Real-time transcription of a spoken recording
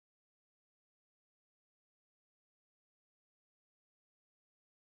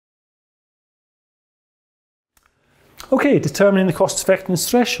Okay, determining the cost effectiveness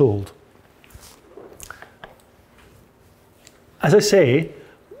threshold. As I say,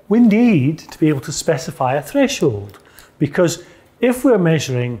 we need to be able to specify a threshold, because if we're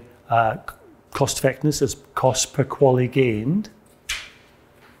measuring cost effectiveness as cost per QALY gained,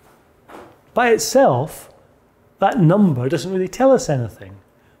 by itself, that number doesn't really tell us anything.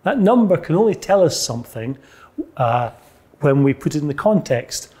 That number can only tell us something when we put it in the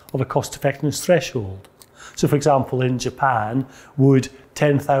context of a cost effectiveness threshold. So for example, in Japan, would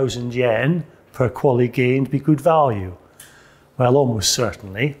 10,000 yen per QALY gained be good value? Well, almost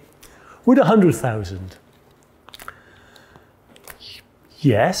certainly. Would 100,000?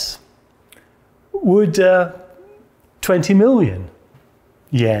 Yes. Would 20 million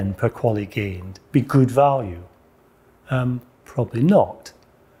yen per QALY gained be good value? Probably not.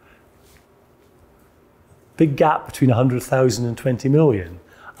 Big gap between 100,000 and 20 million.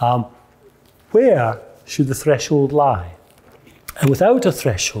 Where should the threshold lie? And without a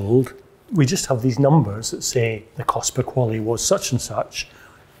threshold, we just have these numbers that say the cost per QALY was such and such,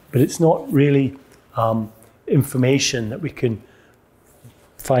 but it's not really information that we can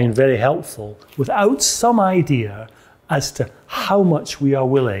find very helpful without some idea as to how much we are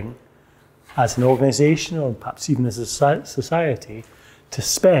willing as an organisation, or perhaps even as a society, to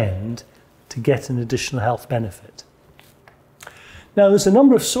spend to get an additional health benefit. Now, there's a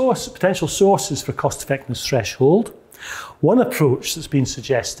number of potential sources for cost effectiveness threshold. One approach that's been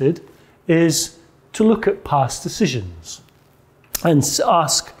suggested is to look at past decisions and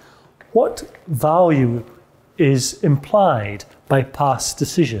ask what value is implied by past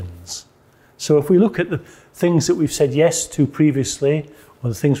decisions. So if we look at the things that we've said yes to previously, or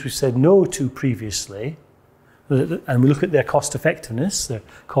the things we've said no to previously, and we look at their cost effectiveness, their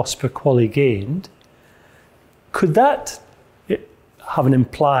cost per QALY gained, could that have an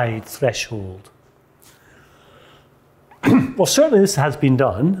implied threshold? Well, certainly this has been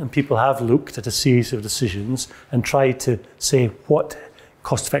done, and people have looked at a series of decisions and tried to say what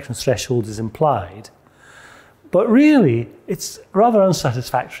cost effectiveness threshold is implied. But really, it's a rather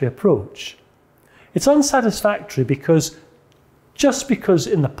unsatisfactory approach. It's unsatisfactory because just because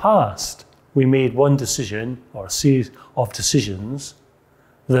in the past we made one decision or a series of decisions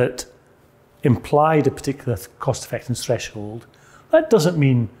that implied a particular cost effectiveness threshold, that doesn't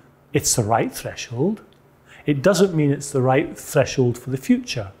mean it's the right threshold. It doesn't mean it's the right threshold for the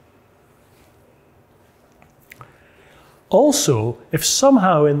future. Also, if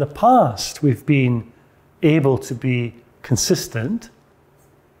somehow in the past we've been able to be consistent,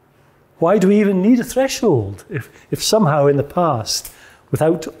 why do we even need a threshold? If somehow in the past,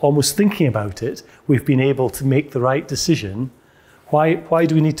 without almost thinking about it, we've been able to make the right decision, why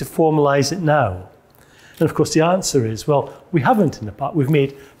do we need to formalise it now? And of course the answer is, well, we haven't in the past. We've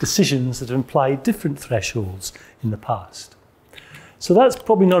made decisions that imply different thresholds in the past. So that's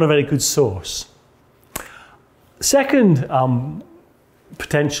probably not a very good source. The second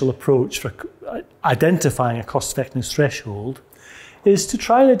potential approach for identifying a cost effectiveness threshold is to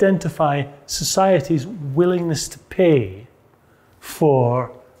try and identify society's willingness to pay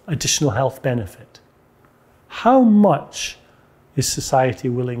for additional health benefit. How much is society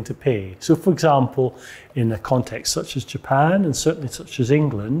willing to pay? So for example, in a context such as Japan, and certainly such as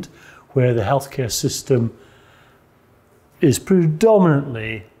England, where the healthcare system is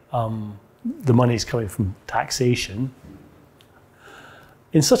predominantly, the money is coming from taxation,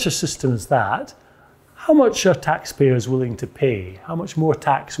 in such a system as that, how much are taxpayers willing to pay? How much more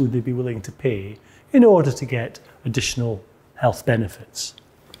tax would they be willing to pay in order to get additional health benefits?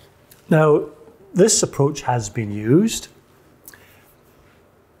 Now, this approach has been used.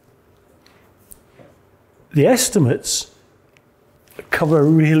 The estimates cover a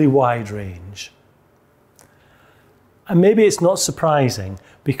really wide range. And maybe it's not surprising,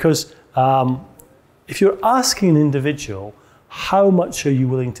 because if you're asking an individual, how much are you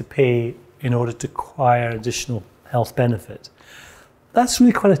willing to pay in order to acquire additional health benefit? That's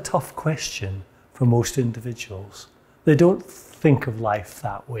really quite a tough question for most individuals. They don't think of life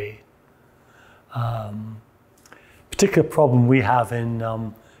that way. Particular problem we have in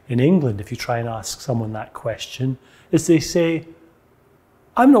England, if you try and ask someone that question, is they say,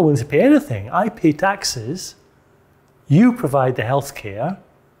 I'm not willing to pay anything. I pay taxes. You provide the health care.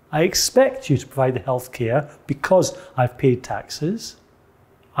 I expect you to provide the health care because I've paid taxes.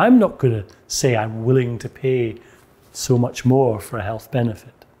 I'm not going to say I'm willing to pay so much more for a health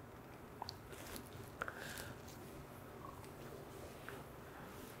benefit.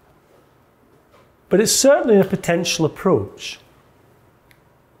 But it's certainly a potential approach.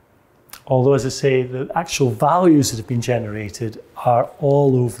 Although, as I say, the actual values that have been generated are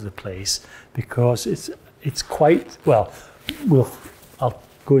all over the place, because it's it's quite, well, I'll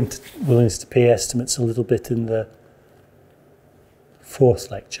go into willingness to pay estimates a little bit in the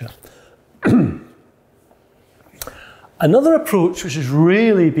fourth lecture. Another approach which has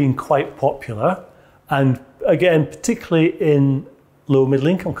really been quite popular, and again, particularly in low middle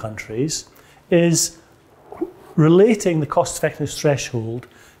income countries, is relating the cost effectiveness threshold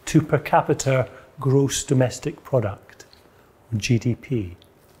to per capita gross domestic product, or GDP.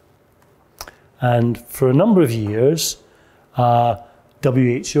 And for a number of years,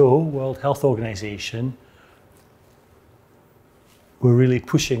 WHO, World Health Organization, were really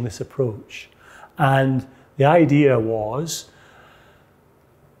pushing this approach. And the idea was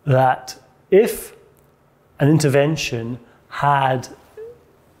that if an intervention had,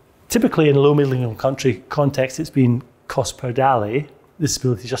 typically in a low middle income country context, it's been cost per DALY,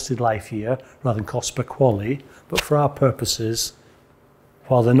 disability adjusted life year, rather than cost per QALY, but for our purposes,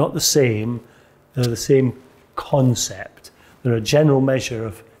 while they're not the same, they're the same concept. They're a general measure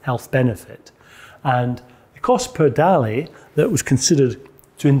of health benefit. And the cost per DALY that was considered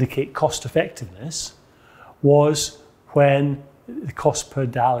to indicate cost effectiveness was when the cost per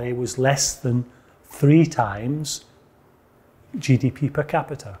DALY was less than 3 times GDP per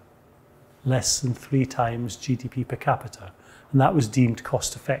capita. Less than 3 times GDP per capita. And that was deemed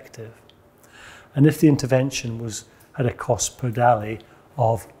cost effective. And if the intervention had a cost per DALY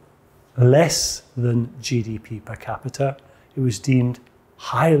of less than GDP per capita, it was deemed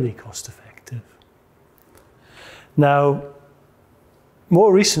highly cost effective. Now,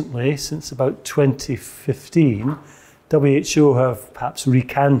 more recently, since about 2015, WHO have perhaps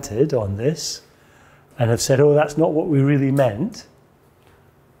recanted on this and have said, oh, that's not what we really meant.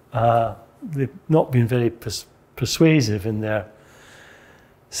 They've not been very persuasive in their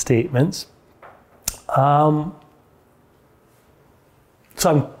statements. So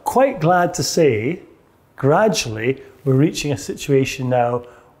I'm quite glad to say, gradually, we're reaching a situation now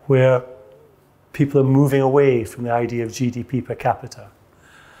where people are moving away from the idea of GDP per capita.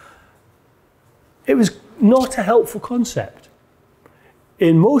 It was not a helpful concept.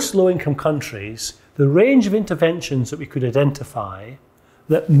 In most low-income countries, the range of interventions that we could identify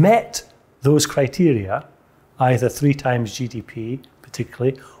that met those criteria, either 3 times GDP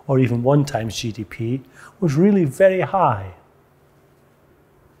particularly, or even 1 times GDP, was really very high.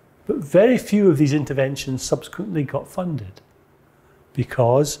 But very few of these interventions subsequently got funded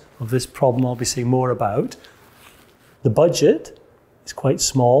because of this problem I'll be saying more about. The budget is quite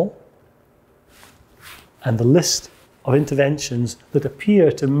small, and the list of interventions that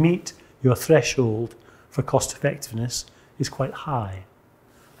appear to meet your threshold for cost effectiveness is quite high.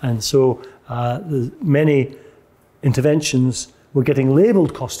 And so many interventions were getting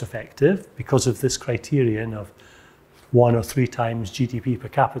labelled cost effective because of this criterion of 1 or 3 times GDP per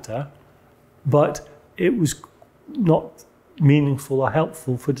capita, but it was not meaningful or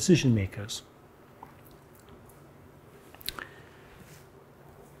helpful for decision makers.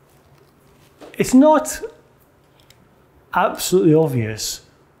 It's not absolutely obvious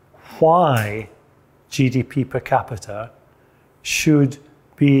why GDP per capita should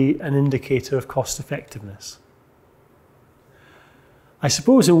be an indicator of cost effectiveness. I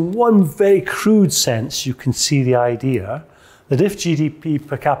suppose in one very crude sense you can see the idea that if GDP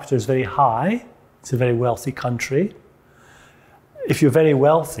per capita is very high, it's a very wealthy country. If you're very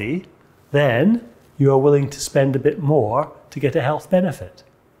wealthy, then you are willing to spend a bit more to get a health benefit.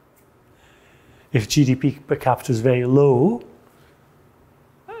 If GDP per capita is very low,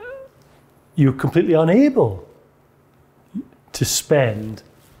 you're completely unable to spend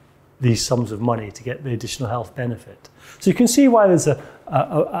these sums of money to get the additional health benefit. So you can see why there's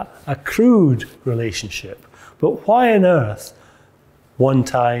a crude relationship, but why on earth 1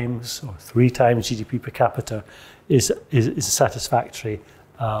 times or 3 times GDP per capita is a satisfactory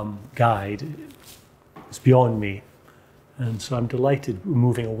guide. It's beyond me. And so I'm delighted we're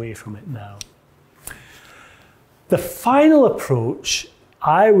moving away from it now. The final approach,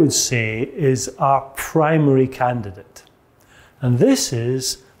 I would say, is our primary candidate. And this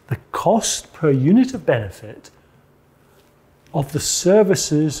is the cost per unit of benefit of the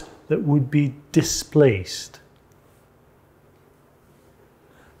services that would be displaced.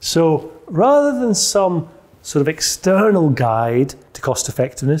 So rather than some sort of external guide to cost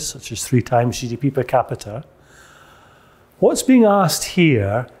effectiveness, such as 3 times GDP per capita, what's being asked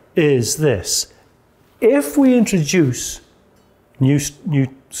here is this. If we introduce new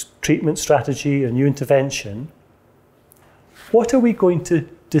treatment strategy, a new intervention, what are we going to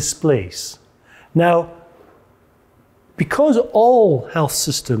displace? Now, because all health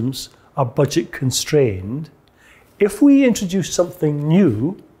systems are budget constrained, if we introduce something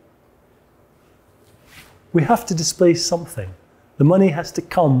new, we have to displace something. The money has to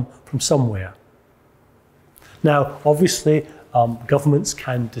come from somewhere. Now, obviously, governments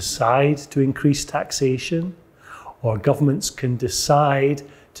can decide to increase taxation, or governments can decide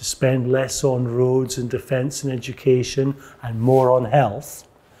to spend less on roads and defence and education and more on health.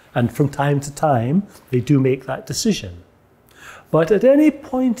 And from time to time, they do make that decision. But at any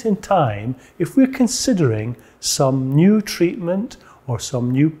point in time, if we're considering some new treatment or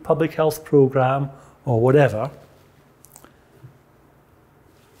some new public health programme or whatever,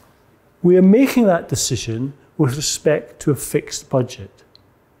 we are making that decision with respect to a fixed budget.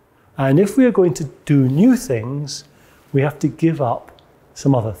 And if we are going to do new things, we have to give up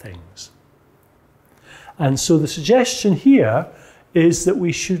some other things. And so the suggestion here is that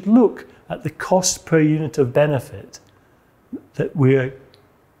we should look at the cost per unit of benefit that we're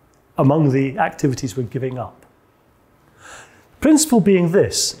among the activities we're giving up. Principle being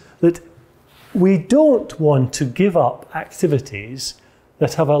this, that we don't want to give up activities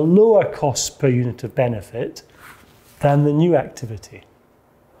that have a lower cost per unit of benefit than the new activity.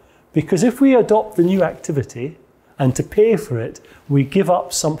 Because if we adopt the new activity and to pay for it, we give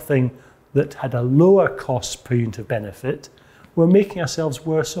up something that had a lower cost per unit of benefit, we're making ourselves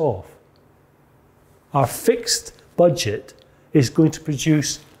worse off. Our fixed budget is going to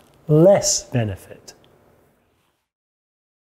produce less benefit.